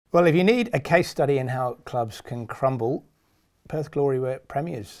Well, if you need a case study in how clubs can crumble, Perth Glory were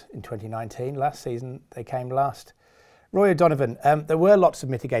premiers in 2019. Last season, they came last. Roy O'Donovan, there were lots of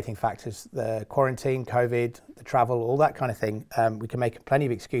mitigating factors, the quarantine, COVID, the travel, all that kind of thing. We can make plenty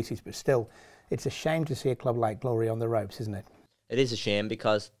of excuses, but still, it's a shame to see a club like Glory on the ropes, isn't it? It is a shame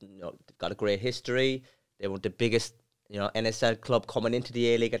because they've got a great history. They were the biggest NSL club coming into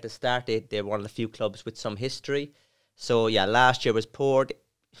the A-League at the start. They were one of the few clubs with some history. So, yeah, last year was poor.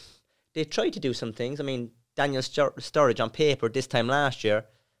 They tried to do some things. I mean, Daniel Sturridge on paper this time last year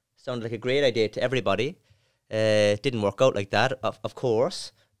sounded like a great idea to everybody. It didn't work out like that, of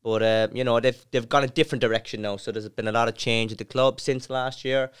course. But, they've gone a different direction now. So there's been a lot of change at the club since last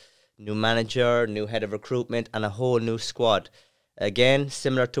year. New manager, new head of recruitment, and a whole new squad. Again,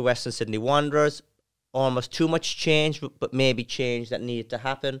 similar to Western Sydney Wanderers, almost too much change, but maybe change that needed to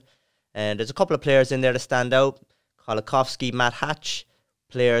happen. And there's a couple of players in there that stand out. Kolakowski, Matt Hatch,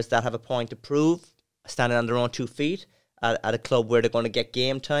 players that have a point to prove, standing on their own 2 feet at a club where they're going to get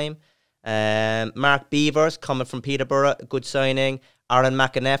game time. Mark Beavers, coming from Peterborough, good signing. Aaron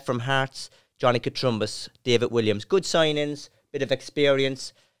McAneff from Hearts. Johnny Katrumbas, David Williams. Good signings, bit of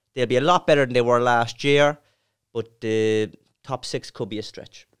experience. They'll be a lot better than they were last year, but the top 6 could be a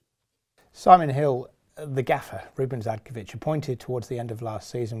stretch. Simon Hill, the gaffer, Ruben Zadkovic, appointed towards the end of last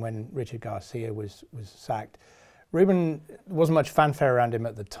season when Richard Garcia was sacked. Ruben, wasn't much fanfare around him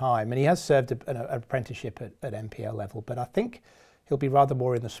at the time, and he has served an apprenticeship at NPL level, but I think he'll be rather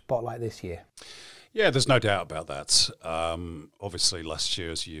more in the spotlight this year. Yeah, there's no doubt about that. Obviously, last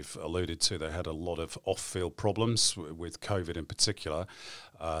year, as you've alluded to, they had a lot of off-field problems with COVID in particular.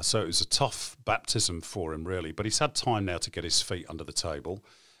 So it was a tough baptism for him, really. But he's had time now to get his feet under the table.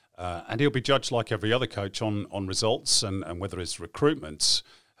 And he'll be judged like every other coach on results and whether his recruitment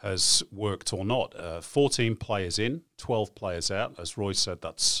has worked or not. 14 players in, 12 players out. As Roy said,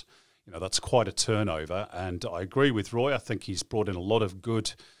 that's quite a turnover. And I agree with Roy. I think he's brought in a lot of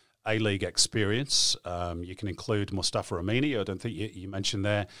good A-League experience. You can include Mustafa Amini. I don't think you mentioned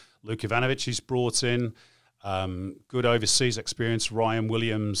there. Luke Ivanovic he's brought in. Good overseas experience. Ryan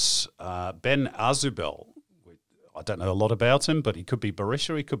Williams. Ben Azubel. I don't know a lot about him, but he could be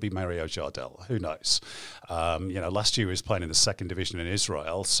Berisha, he could be Mario Jardel. Who knows? Last year he was playing in the 2nd division in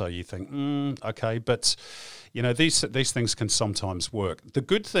Israel, so you think, okay. But, these things can sometimes work. The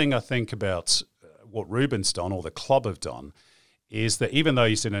good thing, I think, about what Ruben's done or the club have done is that even though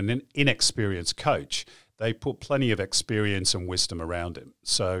he's an inexperienced coach, they put plenty of experience and wisdom around him.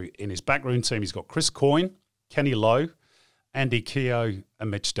 So in his backroom team, he's got Chris Coyne, Kenny Lowe, Andy Keogh and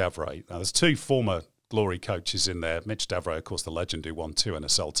Mitch Davray. Now, there's 2 former Glory coaches in there. Mitch Davray, of course, the legend who won 2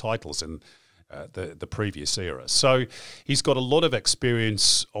 NSL titles in the previous era. So he's got a lot of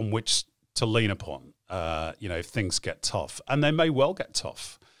experience on which to lean upon, if things get tough. And they may well get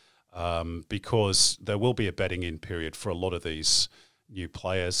tough. Because there will be a bedding in period for a lot of these new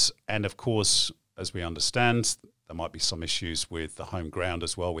players. And of course, as we understand, there might be some issues with the home ground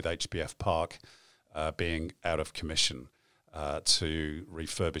as well, with HBF Park being out of commission to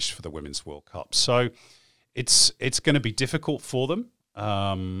refurbish for the Women's World Cup. So it's going to be difficult for them,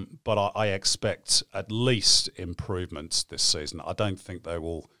 but I expect at least improvements this season. I don't think they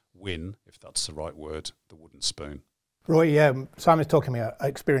will win, if that's the right word, the wooden spoon. Roy, Simon's talking about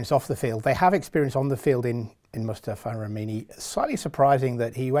experience off the field. They have experience on the field in Mustafa Ramini. Slightly surprising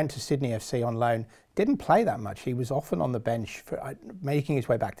that he went to Sydney FC on loan, didn't play that much. He was often on the bench, making his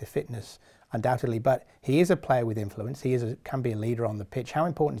way back to fitness, undoubtedly. But he is a player with influence. He can be a leader on the pitch. How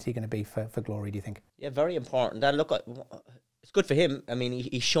important is he going to be for Glory, do you think? Yeah, very important. And look, it's good for him. I mean,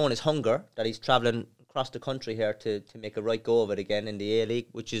 he's shown his hunger, that he's travelling across the country here to make a right go of it again in the A-League,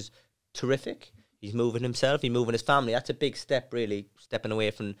 which is terrific. He's moving himself, he's moving his family. That's a big step, really, stepping away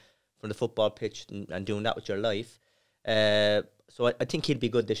from the football pitch and doing that with your life. So I think he'll be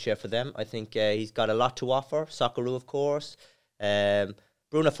good this year for them. I think he's got a lot to offer. Socceroo, of course.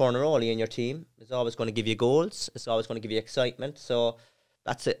 Bruno Fornaroli in your team is always going to give you goals. It's always going to give you excitement. So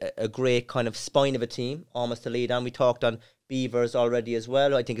that's a great kind of spine of a team, almost to lead on. We talked on Beavers already as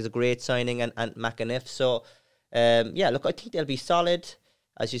well. I think is a great signing, and McAneff. So, look, I think they'll be solid.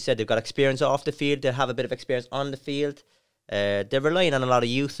 As you said, they've got experience off the field. They'll have a bit of experience on the field. They're relying on a lot of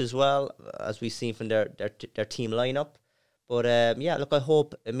youth as well, as we've seen from their team lineup. But look, I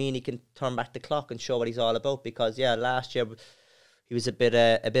hope Amini can turn back the clock and show what he's all about. Because last year he was a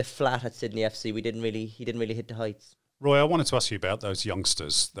bit flat at Sydney FC. He didn't really hit the heights. Roy, I wanted to ask you about those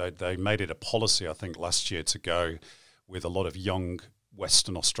youngsters. They made it a policy, I think, last year to go with a lot of young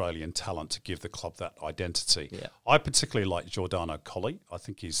Western Australian talent to give the club that identity. Yeah. I particularly like Giordano Colli. I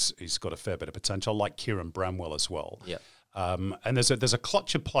think he's got a fair bit of potential. I like Kieran Bramwell as well. Yeah. And there's a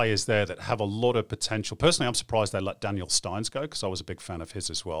clutch of players there that have a lot of potential. Personally, I'm surprised they let Daniel Steins go because I was a big fan of his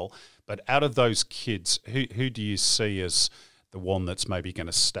as well. But out of those kids, who do you see as the one that's maybe going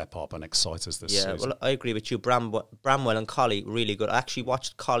to step up and excite us this season? Yeah, well, I agree with you. Bramwell and Colley, really good. I actually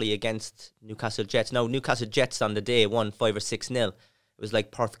watched Colley against Newcastle Jets. Now, Newcastle Jets on the day won 5 or 6-0. It was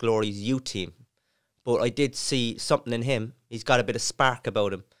like Perth Glory's U team. But I did see something in him. He's got a bit of spark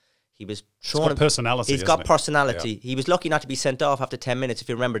about him. He was showing. He's got personality. He's got personality. Yeah. He was lucky not to be sent off after 10 minutes, if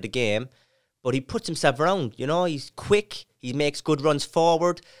you remember the game. But he puts himself around. You know, he's quick. He makes good runs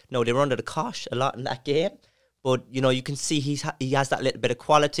forward. No, they were under the cosh a lot in that game. But, you know, you can see he has that little bit of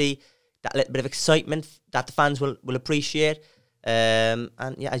quality, that little bit of excitement that the fans will appreciate. And,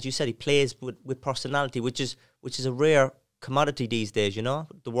 yeah, as you said, he plays with personality, which is a rare commodity these days, you know,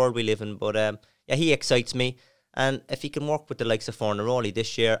 the world we live in. But, yeah, he excites me. And if he can work with the likes of Fornaroli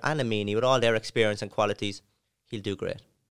this year and Amini with all their experience and qualities, he'll do great.